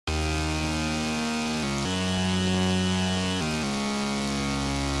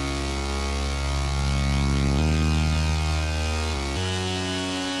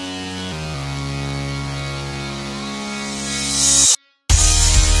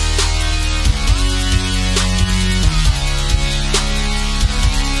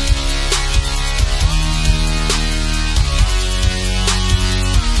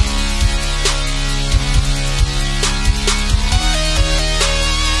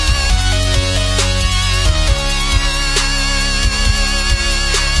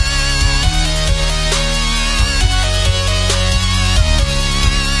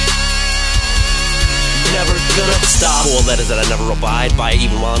More letters that I never abide by,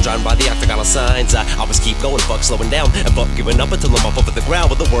 even while I'm driving by the octagonal signs. I always keep going, fuck slowing down, and fuck giving up until I'm up over the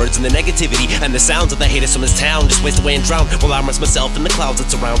ground with the words and the negativity and the sounds of the haters from this town. Just waste away and drown while I immerse myself in the clouds that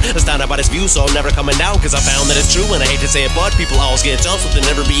surround. Astounded by this view, so I'm never coming down, cause I found that it's true, and I hate to say it, but people always get jealous what they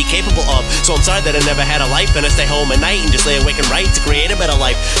never be capable of. So I'm sorry that I never had a life, and I stay home at night and just lay awake and write to create a better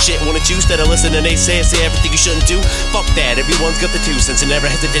life. Shit, wanna choose that I listen and they say everything you shouldn't do. Fuck that, everyone's got the 2 cents and never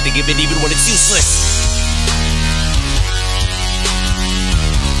hesitate to give it even when it's useless.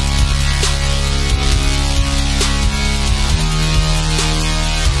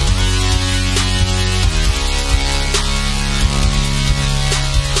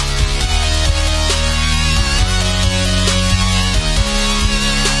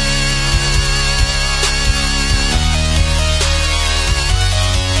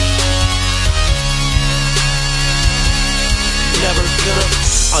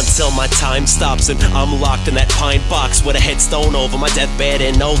 Until my time stops and I'm locked in that pine box with a headstone over my deathbed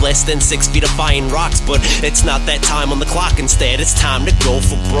and no less than 6 feet of fine rocks. But it's not that time on the clock, instead it's time to go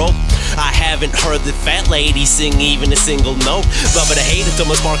for broke. I haven't heard the fat lady sing even a single note. Love it or hate it, till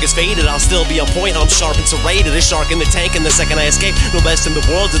my spark is faded, I'll still be on point, I'm sharp and serrated. A shark in the tank, and the second I escape, no less in the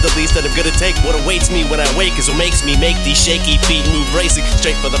world is the least that I'm gonna take. What awaits me when I wake is what makes me make these shaky feet move, racing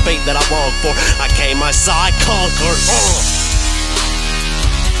straight for the fate that I long for. I came, I saw, I conquered.